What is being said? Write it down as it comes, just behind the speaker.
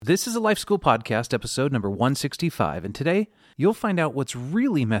This is a Life School Podcast, episode number 165, and today you'll find out what's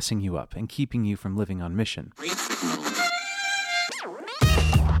really messing you up and keeping you from living on mission.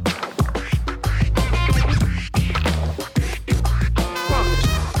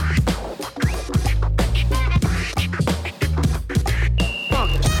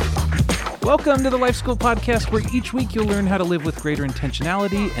 Welcome to the Life School Podcast, where each week you'll learn how to live with greater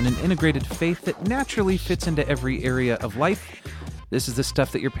intentionality and an integrated faith that naturally fits into every area of life. This is the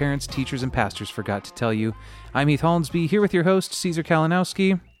stuff that your parents, teachers, and pastors forgot to tell you. I'm Heath Hollinsby, here with your host, Caesar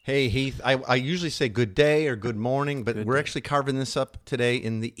Kalinowski. Hey, Heath. I usually say good day or good morning, but we're actually carving this up today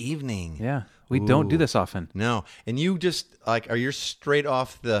in the evening. Yeah, we don't do this often. No. And you just, you're straight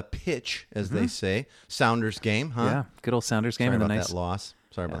off the pitch, as they say. Sounders game, huh? Yeah, good old Sounders game. Sorry and about the nice... that loss.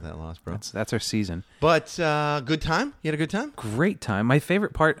 Sorry about that loss, bro. That's our season. But good time? You had a good time? Great time. My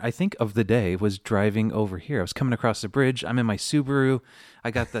favorite part, I think, of the day was driving over here. I was coming across the bridge. I'm in my Subaru.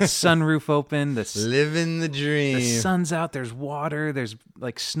 I got the sunroof open. Living the dream. The sun's out. There's water. There's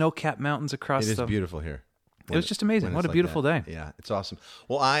like snow-capped mountains across. It is beautiful here. It was just amazing. What a beautiful day. Yeah, it's awesome.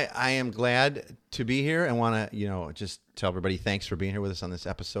 Well, I am glad to be here and want to, just tell everybody thanks for being here with us on this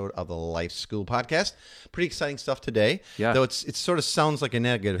episode of the Life School Podcast. Pretty exciting stuff today. Yeah. Though it sort of sounds like a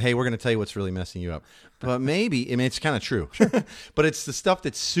negative. Hey, we're going to tell you what's really messing you up. But maybe, it's kind of true. But it's the stuff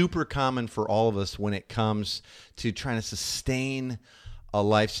that's super common for all of us when it comes to trying to sustain a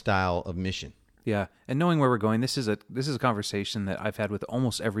lifestyle of mission. Yeah, and knowing where we're going, this is a conversation that I've had with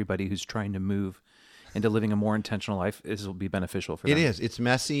almost everybody who's trying to move into living a more intentional life. This will be beneficial for them. It is. It's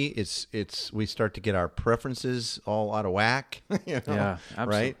messy. It's. We start to get our preferences all out of whack. Yeah, absolutely.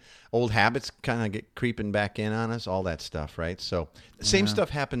 Right. Old habits kind of get creeping back in on us. All that stuff. Right. So the same stuff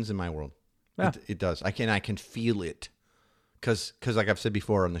happens in my world. Yeah. It does. I can feel it. Because like I've said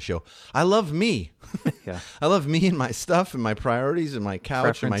before on the show, I love me. Yeah. I love me and my stuff and my priorities and my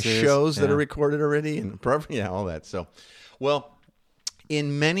couch and my shows that are recorded already and all that. So, well,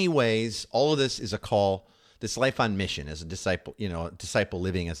 in many ways, all of this is a call, this life on mission as a disciple, disciple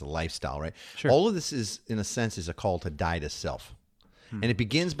living as a lifestyle, right? Sure. All of this is, in a sense, is a call to die to self. And it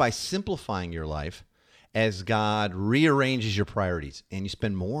begins by simplifying your life as God rearranges your priorities and you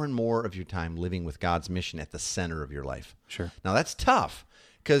spend more and more of your time living with God's mission at the center of your life. Sure. Now, that's tough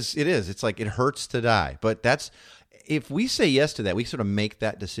because it is. It's like it hurts to die. But if we say yes to that, we sort of make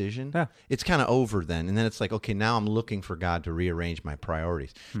that decision, it's kind of over then. And then it's like, okay, now I'm looking for God to rearrange my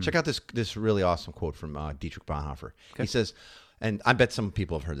priorities. Check out this really awesome quote from Dietrich Bonhoeffer. Okay. He says, and I bet some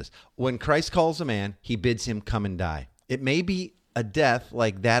people have heard this, when Christ calls a man, he bids him come and die. It may be a death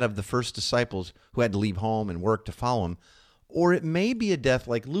like that of the first disciples who had to leave home and work to follow him, or it may be a death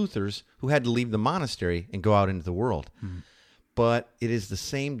like Luther's who had to leave the monastery and go out into the world. But it is the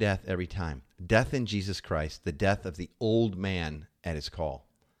same death every time. Death in Jesus Christ, the death of the old man at his call.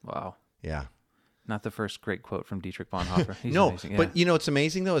 Wow. Yeah. Not the first great quote from Dietrich Bonhoeffer. He's no, amazing. Yeah. But what's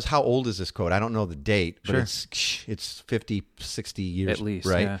amazing, though, is how old is this quote? I don't know the date, but Sure. it's 50, 60 years. At least,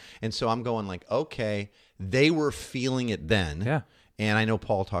 right? yeah. And so I'm going like, okay, they were feeling it then. Yeah. And I know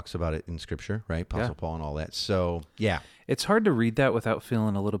Paul talks about it in Scripture, right? Apostle Paul and all that. So, yeah. It's hard to read that without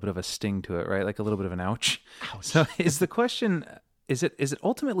feeling a little bit of a sting to it, right? Like a little bit of an ouch. So is the question, is it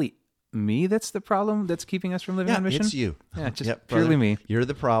ultimately me that's the problem that's keeping us from living on mission? It's you. Yeah, just purely me. You're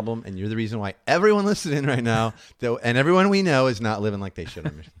the problem, and you're the reason why everyone listening right now, and everyone we know, is not living like they should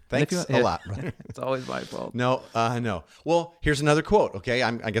on mission. Thanks a lot, brother. It's always my fault. No. Well, here's another quote, okay?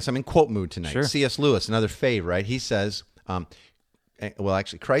 I guess I'm in quote mood tonight. Sure. C.S. Lewis, another fave, right? He says,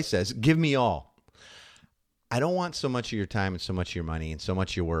 Christ says, give me all. I don't want so much of your time and so much of your money and so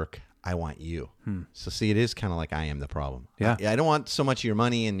much of your work. I want you. So see, it is kind of like I am the problem. Yeah. I don't want so much of your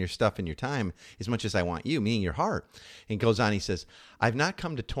money and your stuff and your time as much as I want you, meaning your heart. And he goes on, he says, I've not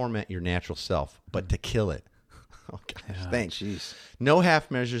come to torment your natural self, but to kill it. Oh, gosh, thanks. Geez. No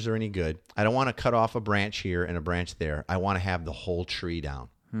half measures are any good. I don't want to cut off a branch here and a branch there. I want to have the whole tree down.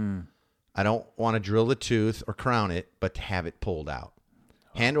 I don't want to drill the tooth or crown it, but to have it pulled out.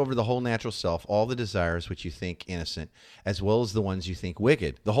 Hand over the whole natural self, all the desires which you think innocent, as well as the ones you think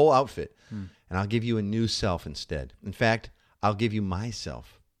wicked, the whole outfit. And I'll give you a new self instead. In fact, I'll give you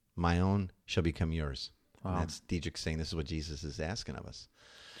myself. My own shall become yours. Wow. And that's Dietrich saying this is what Jesus is asking of us.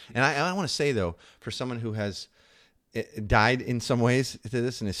 And I want to say, though, for someone who has died in some ways to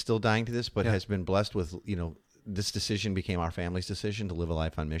this and is still dying to this, but has been blessed with, this decision became our family's decision to live a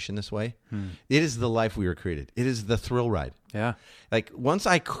life on mission this way. It is the life we were created. It is the thrill ride. Yeah. Like once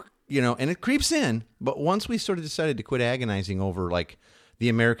and it creeps in, but once we sort of decided to quit agonizing over like the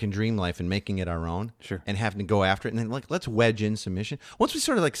American dream life and making it our own, Sure. and having to go after it, and then like let's wedge in some mission. Once we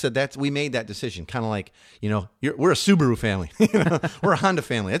sort of like said that, we made that decision, kind of like we're a Subaru family, we're a Honda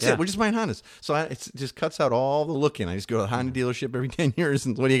family. That's Yeah. it. We're just buying Hondas. So it just cuts out all the looking. I just go to the Honda dealership every 10 years,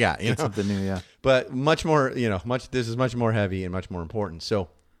 and what do you got? Something new, yeah. But much more, this is much more heavy and much more important. So,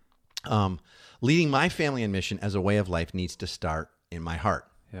 leading my family and mission as a way of life needs to start in my heart.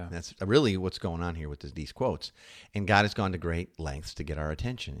 Yeah. That's really what's going on here with these quotes. And God has gone to great lengths to get our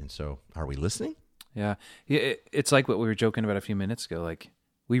attention. And so, are we listening? Yeah. It's like what we were joking about a few minutes ago. Like,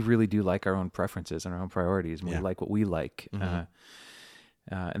 we really do like our own preferences and our own priorities, and we like what we like. And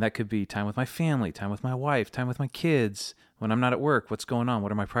that could be time with my family, time with my wife, time with my kids. When I'm not at work, what's going on?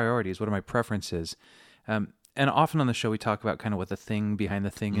 What are my priorities? What are my preferences? And often on the show, we talk about kind of what the thing behind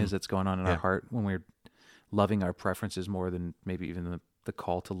the thing is that's going on in our heart when we're loving our preferences more than maybe even the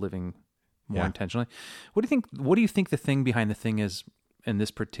call to living more intentionally. What do you think the thing behind the thing is in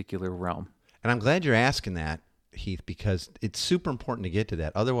this particular realm? And I'm glad you're asking that, Heath, because it's super important to get to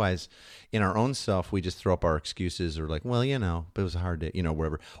that. Otherwise, in our own self, we just throw up our excuses or like, well, but it was a hard day,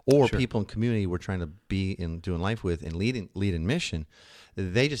 whatever. Or people in community we're trying to be in doing life with and lead in mission,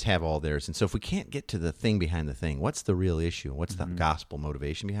 they just have all theirs. And so if we can't get to the thing behind the thing, what's the real issue? What's the gospel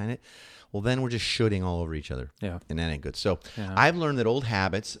motivation behind it? Well, then we're just shooting all over each other. Yeah. And that ain't good. So I've learned that old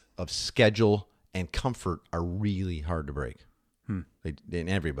habits of schedule and comfort are really hard to break in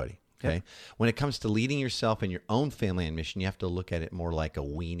everybody. Okay. Yep. When it comes to leading yourself and your own family and mission, you have to look at it more like a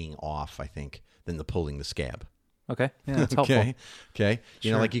weaning off, I think, than the pulling the scab. Okay. Yeah, that's helpful. Okay.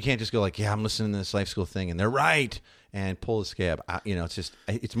 Like you can't just go like, I'm listening to this life school thing and they're right, and pull the scab.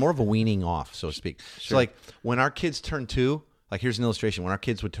 It's more of a weaning off, so to speak. Sure. So like when our kids turn 2, like here's an illustration. When our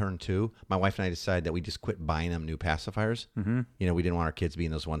kids would turn 2, my wife and I decided that we just quit buying them new pacifiers. Mm-hmm. We didn't want our kids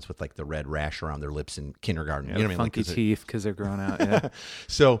being those ones with like the red rash around their lips in kindergarten. Yeah, funky teeth because they're grown out. Yeah.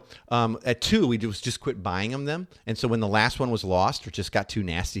 So at 2, we just quit buying them. And so when the last one was lost or just got too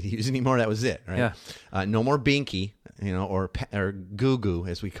nasty to use anymore, that was it. Right? Yeah. No more Binky, or Goo Goo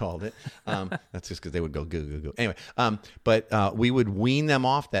as we called it. That's just because they would go goo goo goo. Anyway, but we would wean them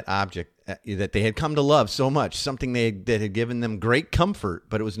off that object that they had come to love so much, something that had given them great comfort,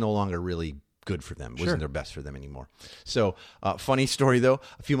 but it was no longer really good for them. It wasn't their best for them anymore. So funny story, though.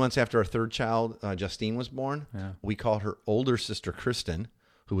 A few months after our third child, Justine, was born, we called her older sister, Kristen,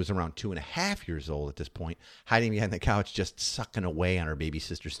 who was around 2.5 years old at this point, hiding behind the couch, just sucking away on her baby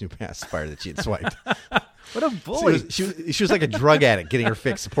sister's new pacifier that she had swiped. What a bully. She was like a drug addict getting her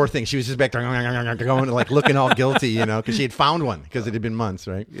fix. The poor thing. She was just back there going, like looking all guilty, because she had found one because it had been months,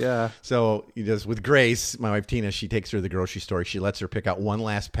 right? Yeah. So with Grace, my wife Tina, she takes her to the grocery store. She lets her pick out one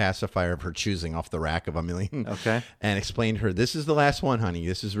last pacifier of her choosing off the rack of a million. Okay. And explained to her, this is the last one, honey.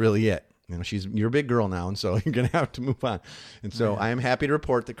 This is really it. You're a big girl now, and so you're going to have to move on. And so I am happy to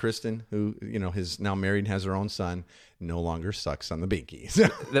report that Kristen, who, is now married and has her own son, no longer sucks on the binkies.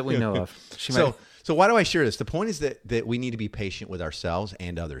 That we know of. So why do I share this? The point is that we need to be patient with ourselves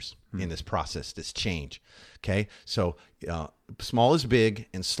and others in this process, this change. Okay? So small is big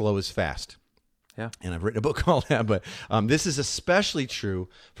and slow is fast. Yeah. And I've written a book called that, but this is especially true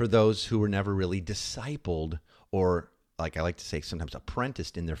for those who were never really discipled or, like I like to say, sometimes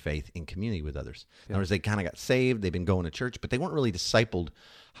apprenticed in their faith in community with others. In other words, they kind of got saved, they've been going to church, but they weren't really discipled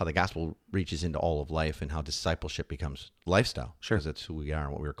how the gospel reaches into all of life and how discipleship becomes lifestyle. Sure. Because that's who we are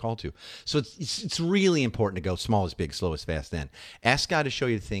and what we were called to. So it's really important to go small is big, slow is fast then. Ask God to show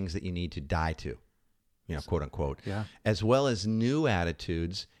you the things that you need to die to, quote unquote, as well as new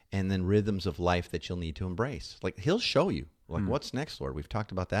attitudes and then rhythms of life that you'll need to embrace. Like he'll show you. Like, what's next, Lord? We've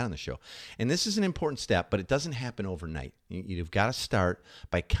talked about that on the show. And this is an important step, but it doesn't happen overnight. You've got to start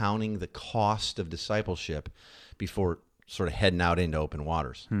by counting the cost of discipleship before sort of heading out into open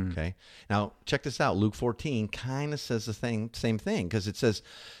waters, okay? Now, check this out. Luke 14 kind of says the same thing, because it says,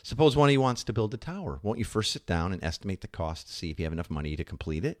 suppose one of you wants to build a tower. Won't you first sit down and estimate the cost to see if you have enough money to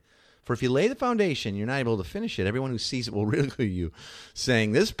complete it? For if you lay the foundation, you're not able to finish it. Everyone who sees it will ridicule you,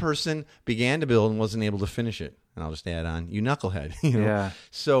 saying, this person began to build and wasn't able to finish it. And I'll just add on, you knucklehead. Yeah.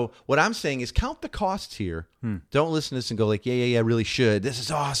 So what I'm saying is count the costs here. Don't listen to this and go like, yeah, really should. This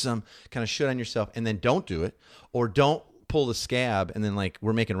is awesome. Kind of should on yourself. And then don't do it. Or don't pull the scab and then like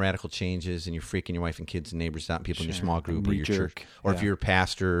we're making radical changes and you're freaking your wife and kids and neighbors out and people in your small group or your church. Or if you're a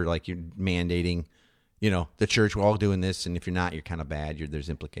pastor, like you're mandating, the church, we're all doing this, and if you're not, you're kind of bad. There's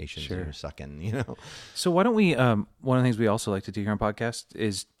implications. Sure. You're sucking, So why don't we, one of the things we also like to do here on podcast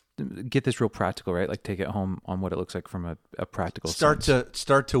is get this real practical, right? Like take it home on what it looks like from a practical sense.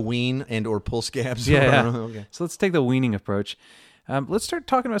 Start to wean and or pull scabs. Yeah. Okay. So let's take the weaning approach. Let's start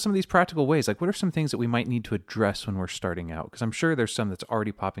talking about some of these practical ways. Like, what are some things that we might need to address when we're starting out? Because I'm sure there's some that's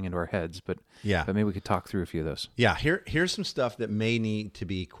already popping into our heads, but maybe we could talk through a few of those. Yeah, here's some stuff that may need to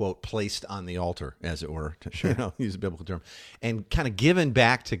be, quote, placed on the altar, as it were, to use a biblical term, and kind of given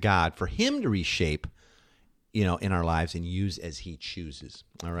back to God for him to reshape, in our lives and use as he chooses.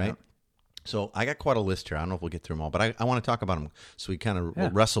 All right? Yeah. So I got quite a list here. I don't know if we'll get through them all, but I want to talk about them so we kind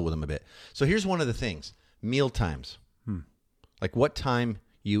of wrestle with them a bit. So here's one of the things. Meal times. Like what time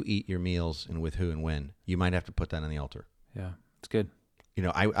you eat your meals and with who and when. You might have to put that on the altar. Yeah, it's good.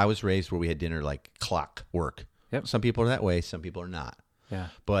 I was raised where we had dinner like clockwork. Yep. Some people are that way. Some people are not. Yeah.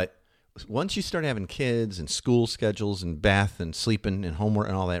 But once you start having kids and school schedules and bath and sleeping and homework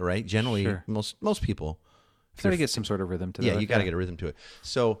and all that, right? Generally, most people. Got to get some sort of rhythm to that. Yeah, you got to get a rhythm to it.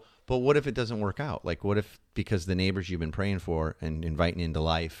 So, but what if it doesn't work out? Like, what if because the neighbors you've been praying for and inviting into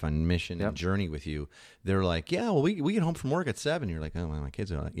life and mission and journey with you, they're like, yeah, well, we get home from work at 7. You're like, oh, well, my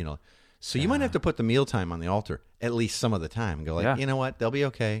kids are, So you might have to put the mealtime on the altar at least some of the time and go like, you know what, they'll be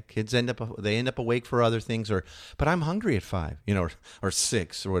okay. Kids end up awake for other things, but I'm hungry at 5, or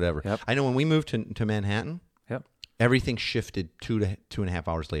 6 or whatever. Yep. I know when we moved to Manhattan, everything shifted 2 to 2.5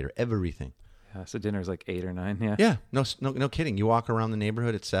 hours later. Everything. Yeah, so dinner's like 8 or 9. Yeah. Yeah. No kidding. You walk around the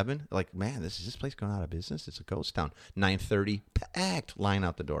neighborhood at 7, like, man, is this place going out of business? It's a ghost town. 9:30, packed line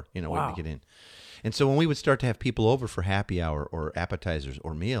out the door. Waiting to get in. And so when we would start to have people over for happy hour or appetizers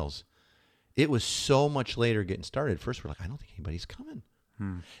or meals, it was so much later getting started. First, we're like, I don't think anybody's coming.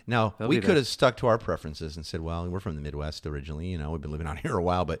 Now, we could have stuck to our preferences and said, well, we're from the Midwest originally. We've been living out here a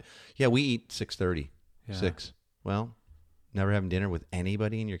while, but yeah, we eat 6:30, 6. Well, never having dinner with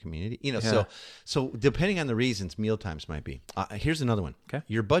anybody in your community, So depending on the reasons, meal times might be. Here's another one. Okay.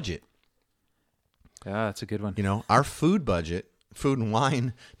 Your budget. Yeah, that's a good one. Our food budget, food and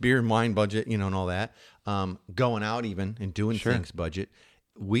wine, beer and wine budget, and all that. Going out even and doing things budget.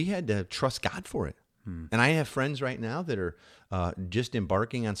 We had to trust God for it. And I have friends right now that are just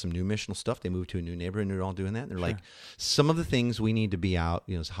embarking on some new missional stuff. They moved to a new neighborhood and they're all doing that. And they're like, some of the things we need to be out,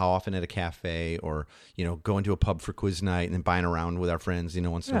 is how often at a cafe or, going to a pub for quiz night and then buying around with our friends,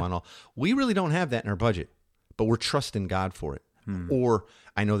 once in a while. We really don't have that in our budget, but we're trusting God for it. Or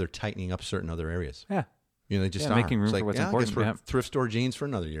I know they're tightening up certain other areas. Yeah. They just are. Making room for what's important. I guess thrift store jeans for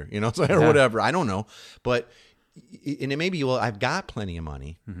another year, or whatever. I don't know. But, and it may be, well, I've got plenty of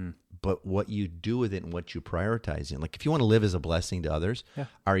money. But what you do with it and what you prioritize in, like if you want to live as a blessing to others,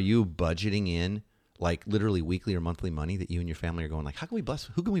 are you budgeting in like literally weekly or monthly money that you and your family are going like, who can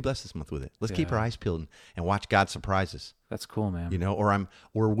we bless this month with it? Let's keep our eyes peeled and watch God surprise us. That's cool, man. Or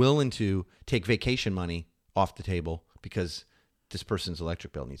we're willing to take vacation money off the table because this person's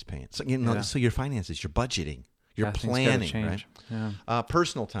electric bill needs paying. So, so your finances, you're budgeting, you're planning, right? Yeah.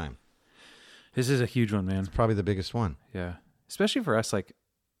 Personal time. This is a huge one, man. It's probably the biggest one. Yeah. Especially for us, like,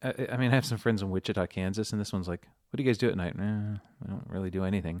 I have some friends in Wichita, Kansas, and this one's like, what do you guys do at night? We don't really do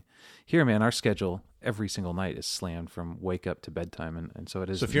anything. Here, man, our schedule every single night is slammed from wake up to bedtime, and so it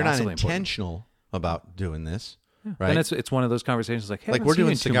is. So if you're not intentional about doing this, right? Then it's one of those conversations like, hey, we're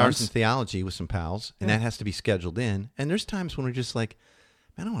doing cigars and theology with some pals, and that has to be scheduled in. And there's times when we're just like,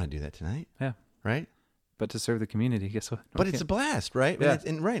 man, I don't want to do that tonight. Yeah. Right? But to serve the community, guess what? But it's a blast, right? Yeah.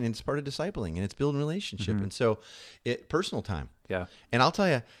 And it's part of discipling, and it's building relationship, and so personal time. Yeah. And I'll tell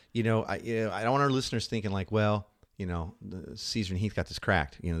you, I don't want our listeners thinking like, well, Caesar and Heath got this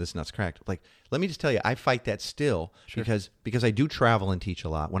cracked. This nut's cracked. Like, let me just tell you, I fight that still because I do travel and teach a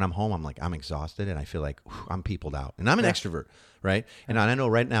lot. When I'm home, I'm exhausted and I feel like I'm peopled out. And I'm an extrovert, right? And I know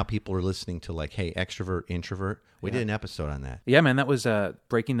right now people are listening to like, hey, extrovert, introvert. We did an episode on that. Yeah, man, that was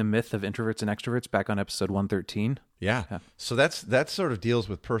breaking the myth of introverts and extroverts back on episode 113. Yeah. So that sort of deals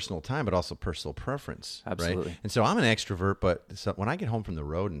with personal time, but also personal preference. Absolutely. Right? And so I'm an extrovert, but when I get home from the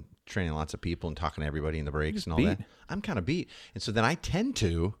road and training lots of people and talking to everybody in the breaks and all that, I'm kind of beat. And so then I tend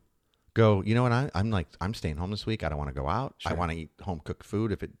to go, you know what, I'm staying home this week. I don't want to go out. I want to eat home cooked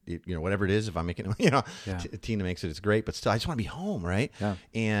food if it whatever it is. If I'm making, Tina makes it, it's great, but still I just want to be home, right?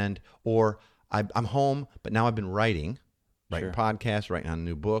 Yeah. Or I'm home, but now I've been writing podcasts, writing on a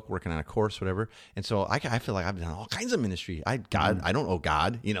new book, working on a course, whatever. And so I feel like I've done all kinds of ministry. I don't owe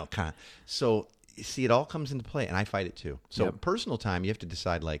God, kind of. So see, it all comes into play, and I fight it too. So personal time, you have to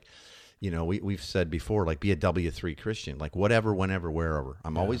decide like, we've said before, like be a W3 Christian, like whatever, whenever, wherever.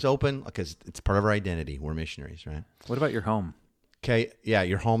 I'm always open because it's part of our identity. We're missionaries, right? What about your home? Okay. Yeah.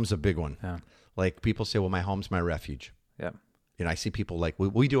 Your home's a big one. Yeah. Like people say, well, my home's my refuge. Yeah. I see people like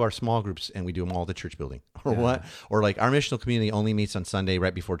we do our small groups and we do them all at the church building or what? Or like our missional community only meets on Sunday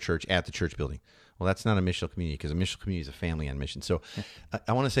right before church at the church building. Well, that's not a missional community because a missional community is a family on mission. So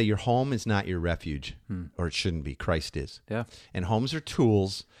I want to say your home is not your refuge or it shouldn't be. Christ is. Yeah. And homes are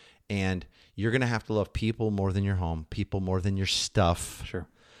tools and you're going to have to love people more than your home, people more than your stuff. Sure.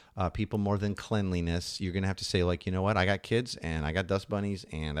 People more than cleanliness. You're going to have to say like, you know what? I got kids and I got dust bunnies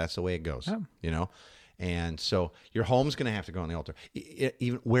and that's the way it goes, And so your home's going to have to go on the altar.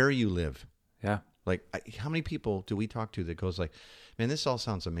 Even where you live. Yeah. Like how many people do we talk to that goes like, man, this all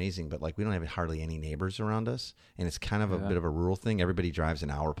sounds amazing, but like we don't have hardly any neighbors around us. And it's kind of a bit of a rural thing. Everybody drives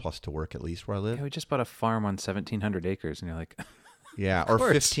an hour plus to work at least where I live. Yeah, we just bought a farm on 1,700 acres and you're like... Yeah, or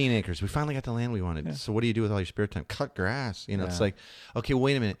 15 acres. We finally got the land we wanted. Yeah. So what do you do with all your spare time? Cut grass. It's like, okay,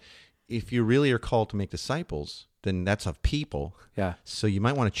 wait a minute. If you really are called to make disciples, then that's of people. Yeah. So you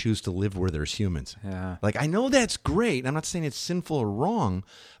might want to choose to live where there's humans. Yeah. Like, I know that's great. I'm not saying it's sinful or wrong,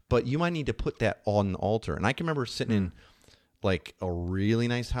 but you might need to put that on the altar. And I can remember sitting in like a really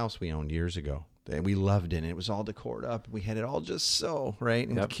nice house we owned years ago. And we loved it. And it was all decored up. We had it all just so, right?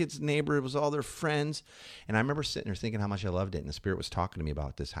 And the kids' neighbor, it was all their friends. And I remember sitting there thinking how much I loved it. And the Spirit was talking to me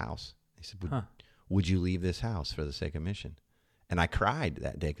about this house. He said, would you leave this house for the sake of mission? And I cried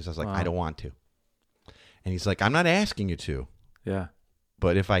that day because I was like, I don't want to. And he's like, I'm not asking you to. Yeah.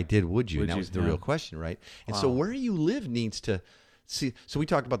 But if I did, would you? And that was the real question, right? And so where you live needs to see. So we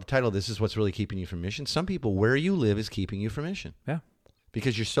talked about the title, This is What's Really Keeping You from Mission. Some people, where you live is keeping you from mission. Yeah.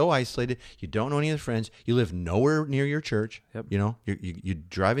 Because you're so isolated, you don't know any of the friends, you live nowhere near your church. Yep. You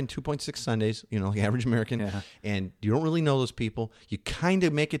drive in 2.6 Sundays, like the average American, and you don't really know those people. You kind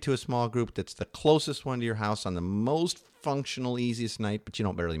of make it to a small group that's the closest one to your house on the most functional, easiest night, but you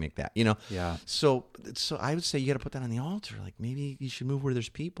don't barely make that, Yeah. So I would say you got to put that on the altar. Like maybe you should move where there's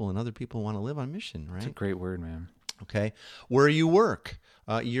people and other people want to live on mission, right? That's a great word, man. Okay. Where you work,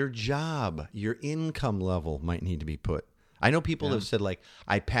 your job, your income level might need to be put. I know people have said, like,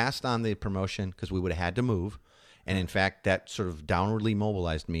 I passed on the promotion because we would have had to move. And, in fact, that sort of downwardly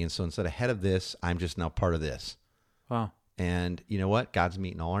mobilized me. And so instead of head of this, I'm just now part of this. Wow. And you know what? God's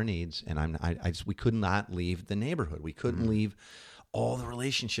meeting all our needs. And we could not leave the neighborhood. We couldn't leave all the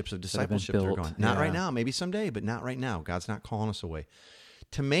relationships of discipleship that are going. Not right now. Maybe someday, but not right now. God's not calling us away.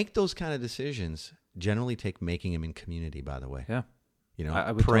 To make those kind of decisions generally take making them in community, by the way. Yeah.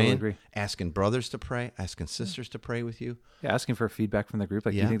 I would praying, totally agree. asking brothers to pray, asking sisters to pray with you. Yeah, asking for feedback from the group.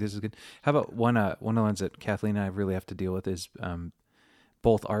 Like, do you think this is good? How about one of the ones that Kathleen and I really have to deal with is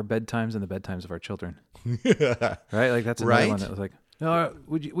both our bedtimes and the bedtimes of our children. Right? Like, that's another one that was like, no,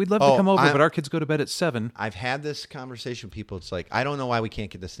 we'd love to come over, but our kids go to bed at 7. I've had this conversation with people. It's like, I don't know why we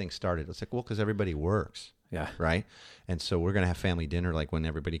can't get this thing started. It's like, well, because everybody works. Yeah. Right? And so we're going to have family dinner like when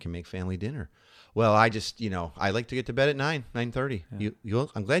everybody can make family dinner. Well, I just, I like to get to bed at 9:30. Yeah.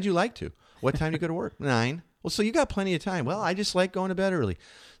 I'm glad you like to. What time do you go to work? 9. Well, so you got plenty of time. Well, I just like going to bed early.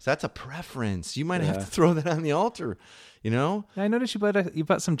 So that's a preference. You might have to throw that on the altar, Yeah, I noticed you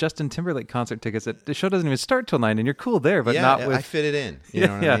bought some Justin Timberlake concert tickets. The show doesn't even start till 9, and you're cool there, but not with... I fit it in. You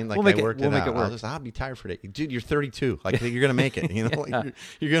know what I mean? Like we'll make it work. I'll be tired for it. Dude, you're 32. Like you're gonna make it.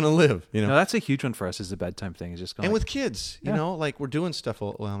 You're gonna live. No, that's a huge one for us. Is the bedtime thing. Is just going. And with kids, like we're doing stuff.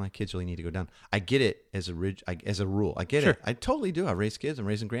 Well, my kids really need to go down. I get it as a rule. I get it. I totally do. I raise kids. I'm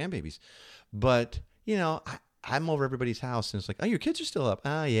raising grandbabies, but I'm over everybody's house, and it's like, oh, your kids are still up.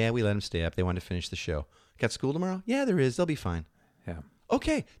 Oh, yeah, we let them stay up. They wanted to finish the show. Got school tomorrow? Yeah, there is. They'll be fine. Yeah.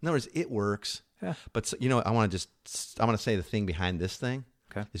 Okay. In other words, it works. Yeah. But I want to say the thing behind this thing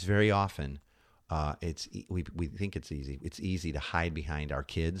is very often we think it's easy. It's easy to hide behind our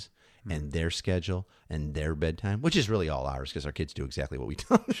kids and their schedule and their bedtime, which is really all ours because our kids do exactly what we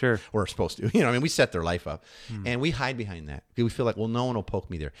do. Sure. We're supposed to. We set their life up. And we hide behind that. We feel like, well, no one will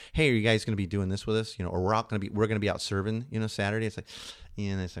poke me there. Hey, are you guys going to be doing this with us? Or we're going to be out serving, Saturday. It's like,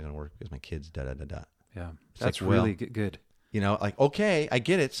 that's not going to work because my kids da-da-da-da. Yeah, that's like, really good. Okay, I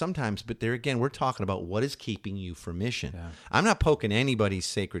get it sometimes, but there again, we're talking about what is keeping you from mission. Yeah. I'm not poking anybody's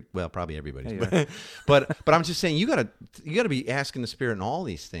sacred, well, probably everybody's, but I'm just saying you gotta be asking the Spirit in all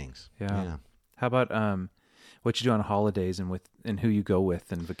these things. Yeah. How about what you do on holidays and who you go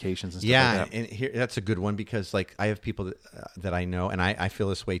with and vacations and stuff like that? And here that's a good one because like I have people that I know, and I feel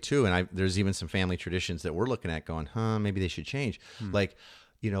this way too, and there's even some family traditions that we're looking at going, maybe they should change, like.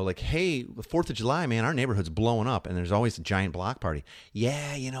 Hey, the 4th of July, man, our neighborhood's blowing up, and there's always a giant block party.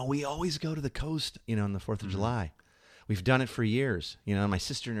 Yeah, we always go to the coast, on the 4th of July. We've done it for years, and my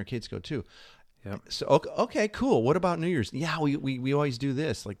sister and her kids go too. Yep. So okay, cool. What about New Year's? Yeah, we always do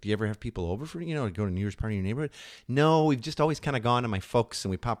this. Like, do you ever have people over for to go to New Year's party in your neighborhood? No, we've just always kind of gone to my folks and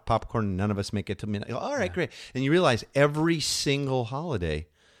we pop popcorn and none of us make it to midnight. All right, great. And you realize every single holiday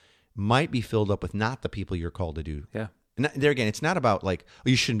might be filled up with not the people you're called to do. Yeah. And there again, it's not about like, oh,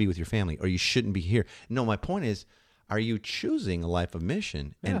 you shouldn't be with your family or you shouldn't be here. No, my point is, are you choosing a life of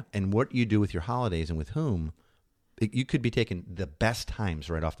mission and what you do with your holidays and with whom? You could be taking the best times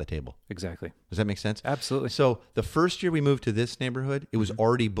right off the table. Exactly. Does that make sense? Absolutely. So the first year we moved to this neighborhood, it was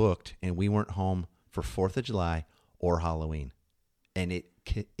already booked, and we weren't home for 4th of July or Halloween. And it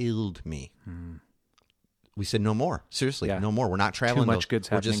killed me. We said, no more. Seriously, no more. We're not traveling. Too much good's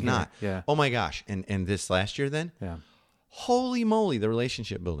We're happening just not. here. Yeah. Oh, my gosh. And this last year then, holy moly, the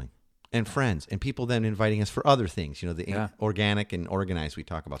relationship building. And friends and people then inviting us for other things, the organic and organized we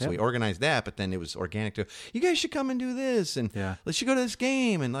talk about. So we organized that, but then it was organic too. You guys should come and do this, and let's should go to this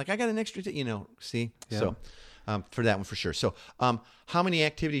game, and like I got an extra, see. Yeah. So for that one for sure. So how many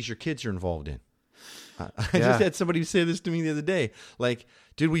activities your kids are involved in? I just had somebody say this to me the other day. Like,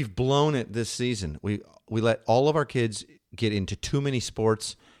 dude, we've blown it this season. We let all of our kids get into too many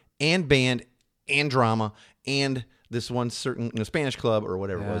sports and band and drama and this one certain Spanish club or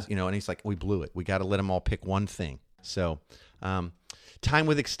whatever it was, and he's like, we blew it. We got to let them all pick one thing. So time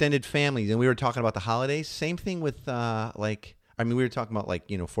with extended families. And we were talking about the holidays. Same thing with we were talking about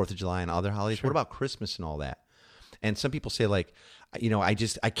 4th of July and other holidays. Sure. What about Christmas and all that? And some people say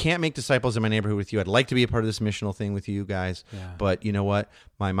I can't make disciples in my neighborhood with you. I'd like to be a part of this missional thing with you guys. Yeah. But you know what?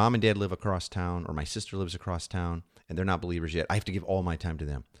 My mom and dad live across town or my sister lives across town and they're not believers yet. I have to give all my time to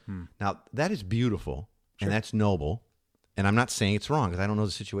them. Now, that is beautiful. Sure. And that's noble. And I'm not saying it's wrong because I don't know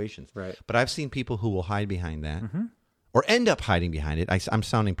the situations. Right. But I've seen people who will hide behind that or end up hiding behind it. I'm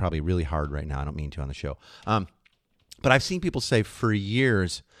sounding probably really hard right now. I don't mean to on the show. But I've seen people say for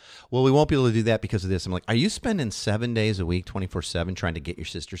years, well, we won't be able to do that because of this. I'm like, are you spending 7 days a week, 24/7, trying to get your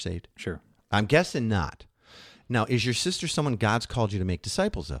sister saved? Sure. I'm guessing not. Now, is your sister someone God's called you to make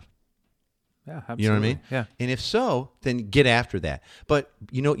disciples of? Yeah, absolutely. You know what I mean? Yeah. And if so, then get after that. But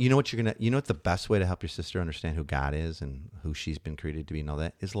you know what what the best way to help your sister understand who God is and who she's been created to be and all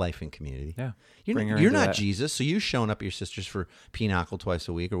that is life in community. Yeah. You're not Jesus, so you showing up at your sister's for pinochle twice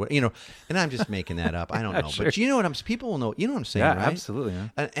a week or what, and I'm just making that up. I don't know. Sure. But people will know, you know what I'm saying, yeah, right? Absolutely.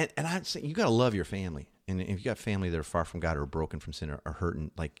 Yeah. And I'm saying you got to love your family. And if you got family that are far from God or broken from sin or hurting,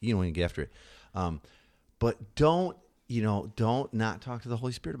 when you get after it. But don't not talk to the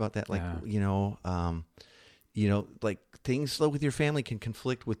Holy Spirit about that. Things with your family can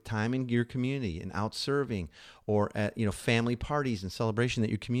conflict with time in your community and out serving or at, family parties and celebration that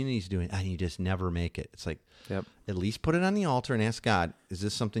your community is doing. And you just never make it. It's like, at least put it on the altar and ask God, is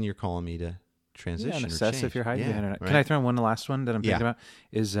this something you're calling me to transition and or assess change? if you're hiding behind it or not. Right. Can I throw in one last one that I'm thinking about?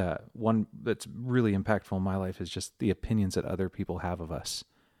 Is one that's really impactful in my life is just the opinions that other people have of us.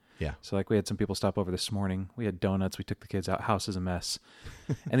 Yeah. So we had some people stop over this morning. We had donuts. We took the kids out. House is a mess.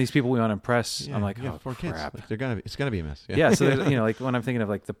 And these people we want to impress, I'm like, oh, 4 crap. Kids. It's going to be a mess. Yeah. So there's, when I'm thinking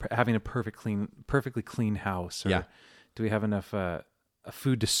of having a perfectly clean house, or do we have enough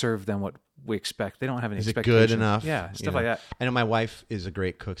food to serve them what we expect? They don't have any expectations. Is it good enough? Yeah. Stuff like that. I know my wife is a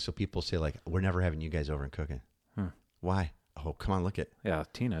great cook. So people say we're never having you guys over and cooking. Why? Oh, come on, look at. Yeah,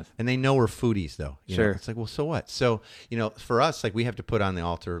 Tina. And they know we're foodies, though. Sure. It's like, well, so what? So, for us, we have to put on the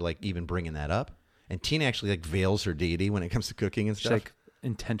altar, even bringing that up. And Tina actually, veils her deity when it comes to cooking and stuff. She,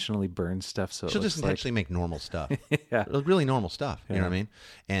 intentionally burns stuff. So she'll just intentionally make normal stuff. Yeah. Really normal stuff. You know what I mean?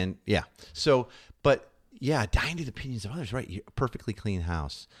 And, yeah. So, but, dying to the opinions of others, right? Perfectly clean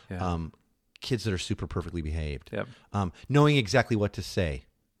house. Yeah. Kids that are super perfectly behaved. Yep. Knowing exactly what to say.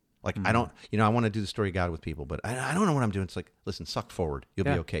 I don't, I want to do the story of God with people, but I don't know what I'm doing. It's listen, suck forward. You'll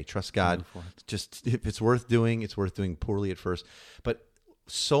be okay. Trust God. Just if it's worth doing poorly at first. But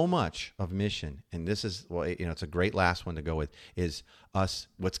so much of mission, and this is, it's a great last one to go with, is us,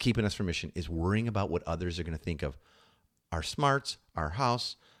 what's keeping us from mission is worrying about what others are going to think of our smarts, our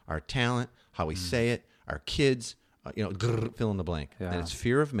house, our talent, how we say it, our kids, fill in the blank. Yeah. And it's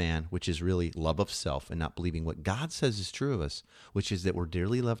fear of man, which is really love of self and not believing what God says is true of us, which is that we're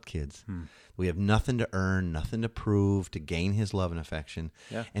dearly loved kids. We have nothing to earn, nothing to prove to gain his love and affection.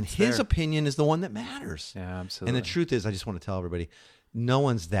 Yeah, and his opinion is the one that matters. Yeah, absolutely. And the truth is, I just want to tell everybody, no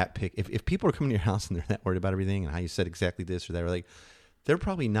one's that picky. If people are coming to your house and they're that worried about everything and how you said exactly this or that, they're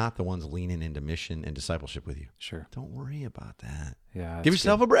probably not the ones leaning into mission and discipleship with you. Sure. Don't worry about that. Yeah. Give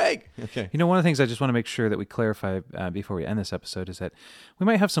yourself a break. Okay. One of the things I just want to make sure that we clarify before we end this episode is that we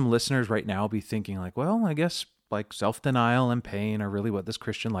might have some listeners right now be thinking well, I guess self-denial and pain are really what this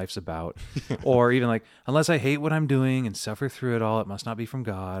Christian life's about. Or even unless I hate what I'm doing and suffer through it all, it must not be from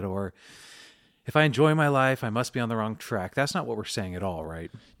God. Or, if I enjoy my life, I must be on the wrong track. That's not what we're saying at all,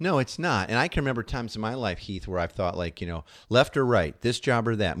 right? No, it's not. And I can remember times in my life, Heath, where I've thought like, left or right, this job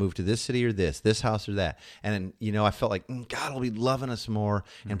or that, move to this city or this house or that. And then, I felt like God will be loving us more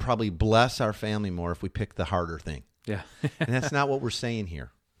and probably bless our family more if we pick the harder thing. Yeah. And that's not what we're saying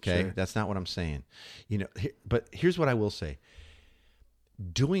here. Okay. Sure. That's not what I'm saying. But here's what I will say.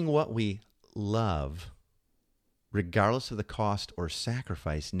 Doing what we love, regardless of the cost or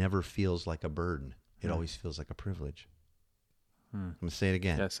sacrifice, never feels like a burden. It always feels like a privilege. I'm going to say it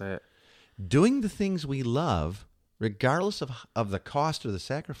again. Yeah, say it. Doing the things we love, regardless of the cost or the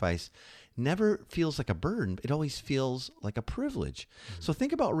sacrifice, never feels like a burden. It always feels like a privilege. So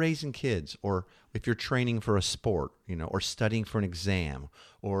think about raising kids, or if you're training for a sport, or studying for an exam,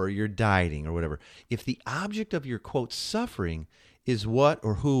 or you're dieting or whatever. If the object of your, quote, suffering is what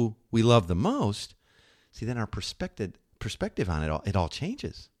or who we love the most, see, then our perspective on it all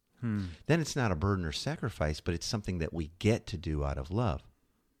changes. Then it's not a burden or sacrifice, but it's something that we get to do out of love.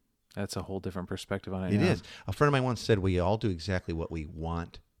 That's a whole different perspective on it. It is. A friend of mine once said, we all do exactly what we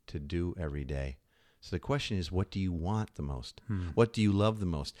want to do every day. So the question is, what do you want the most? What do you love the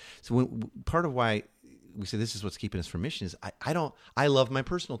most? So part of why we say this is what's keeping us from mission is I love my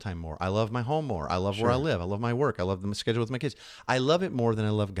personal time more. I love my home more. I love where I live. I love my work. I love the schedule with my kids. I love it more than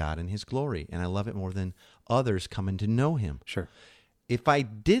I love God and His glory. And I love it more than others coming to know Him. Sure. If I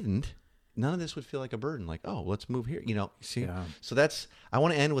didn't, none of this would feel like a burden. Like, oh, let's move here. See. Yeah. So I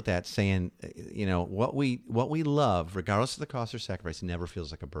want to end with that saying, what we love, regardless of the cost or sacrifice, never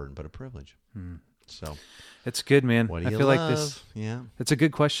feels like a burden, but a privilege. So it's good, man. What do I you feel love? like this. Yeah, it's a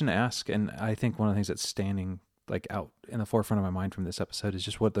good question to ask, and I think one of the things that's standing out in the forefront of my mind from this episode is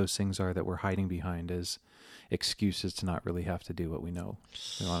just what those things are that we're hiding behind as excuses to not really have to do what we know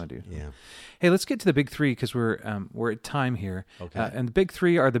we want to do. Yeah. Hey, let's get to the big three because we're at time here. Okay. And the big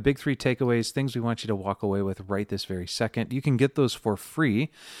three are the big three takeaways, things we want you to walk away with right this very second. You can get those for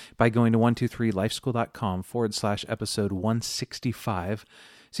free by going to 123lifeschool.com/episode 165.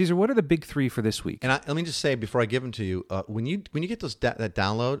 Caesar, what are the big three for this week? And let me just say before I give them to you, when you get those that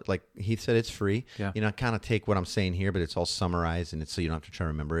download, like Heath said, it's free. Yeah. Kind of take what I'm saying here, but it's all summarized, and it's so you don't have to try to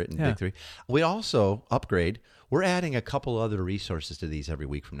remember it. Big three. We also upgrade. We're adding a couple other resources to these every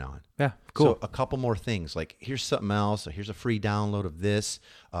week from now on. Yeah, cool. So a couple more things, like here's something else. Here's a free download of this.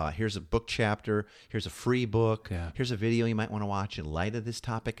 Here's a book chapter. Here's a free book. Yeah. Here's a video you might want to watch in light of this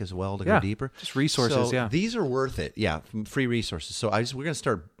topic as well to go deeper. Just resources, so these are worth it. Yeah, free resources. So we're going to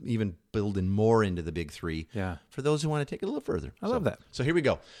start even building more into the big three for those who want to take it a little further. I love that. So here we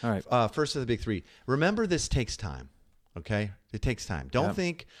go. All right. First of the big three. Remember, this takes time. Okay? It takes time. Don't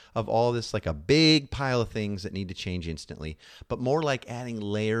think of all this like a big pile of things that need to change instantly, but more like adding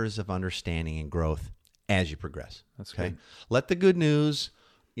layers of understanding and growth as you progress. That's okay. good. Let the good news,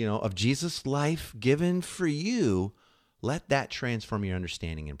 of Jesus' life given for you, let that transform your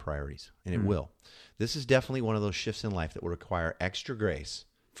understanding and priorities, and it will. This is definitely one of those shifts in life that will require extra grace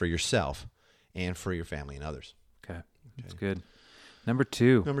for yourself and for your family and others. Okay. That's good. Number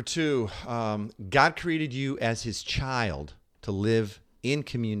two, God created you as His child to live in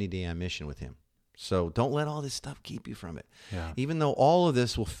community and mission with Him. So don't let all this stuff keep you from it. Yeah. Even though all of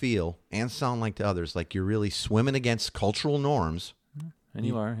this will feel and sound like to others like you're really swimming against cultural norms. And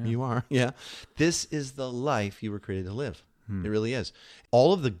you are. Yeah. You are, yeah. This is the life you were created to live. It really is.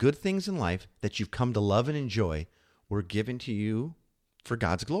 All of the good things in life that you've come to love and enjoy were given to you for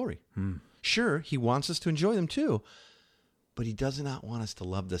God's glory. Sure, He wants us to enjoy them too, but He does not want us to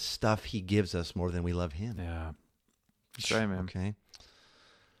love the stuff He gives us more than we love Him. Yeah. That's right, man. Okay.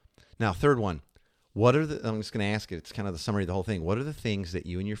 Now, third one. I'm just going to ask it. It's kind of the summary of the whole thing. What are the things that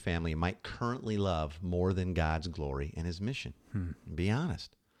you and your family might currently love more than God's glory and His mission? Be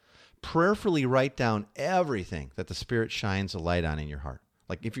honest. Prayerfully write down everything that the Spirit shines a light on in your heart.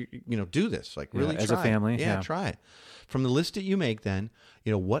 Like if you do this, like really try as a family. it. Yeah, try it. From the list that you make then,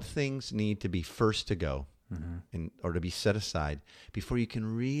 what things need to be first to go or to be set aside before you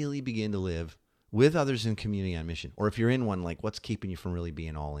can really begin to live with others in community on mission. Or if you're in one, like what's keeping you from really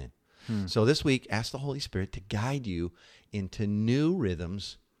being all in? So this week, ask the Holy Spirit to guide you into new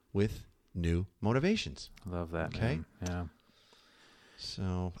rhythms with new motivations. Love that, Okay? man. Yeah.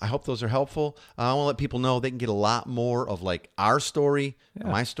 So I hope those are helpful. I want to let people know they can get a lot more of like our story,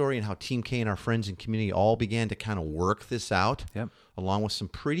 my story, and how Team K and our friends and community all began to kind of work this out, along with some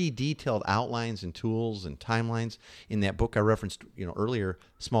pretty detailed outlines and tools and timelines in that book I referenced earlier,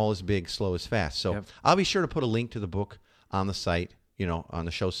 Small is Big, Slow is Fast. So I'll be sure to put a link to the book on the site, on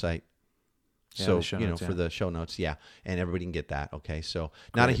the show site. Yeah, So, the show notes, for the show notes, and everybody can get that. Okay, so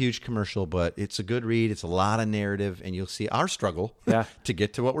not a huge commercial, but it's a good read. It's a lot of narrative, and you'll see our struggle to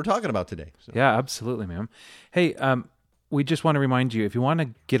get to what we're talking about today. So. Yeah, absolutely, ma'am. Hey, we just want to remind you, if you want to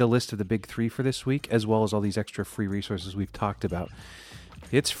get a list of the big 3 for this week, as well as all these extra free resources we've talked about,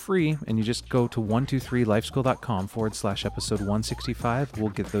 it's free, and you just go to 123lifeschool.com/episode 165. We'll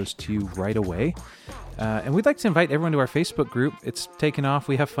get those to you right away. And we'd like to invite everyone to our Facebook group. It's taken off.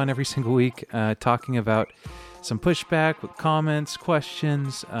 We have fun every single week talking about some pushback with comments,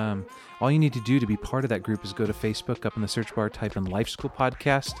 questions. All you need to do to be part of that group is go to Facebook, up in the search bar, type in Life School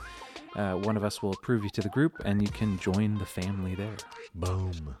Podcast. One of us will approve you to the group, and you can join the family there.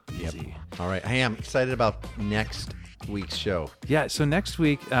 Boom. Easy. Yep. All right. Hey, I'm excited about next week's show. Yeah, so next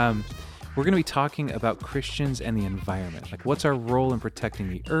week, we're going to be talking about Christians and the environment. Like, what's our role in protecting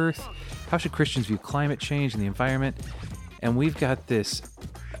the earth? How should Christians view climate change and the environment? And we've got this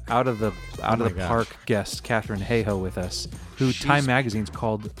out of the park guest, Catherine Hayhoe, with us, who Time Magazine's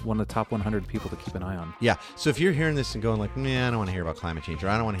called one of the top 100 people to keep an eye on. Yeah. So if you're hearing this and going like, man, I don't want to hear about climate change, or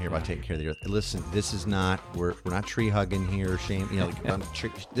I don't want to hear about taking care of the earth. Listen, this is not, we're not tree hugging here, shame.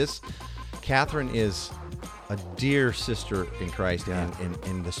 Catherine is a dear sister in Christ,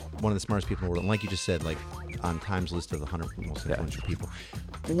 and this, one of the smartest people in the world. And like you just said, like on Time's list of the 100 most influential people.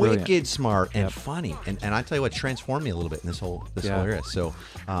 Brilliant. Wicked smart and funny. And I tell you what, transformed me a little bit in this whole area. So,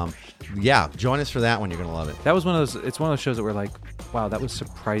 join us for that one. You're going to love it. That was one of those, it's one of those shows that we're like, wow, that was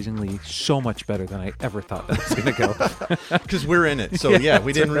surprisingly so much better than I ever thought that was going to go. Because we're in it. So, we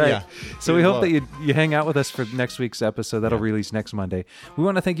didn't. Right. Yeah. So we hope that you hang out with us for next week's episode. That'll release next Monday. We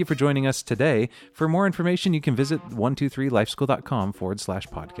want to thank you for joining us today. For more information, you can visit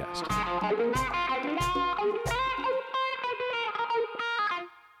 123lifeschool.com/podcast.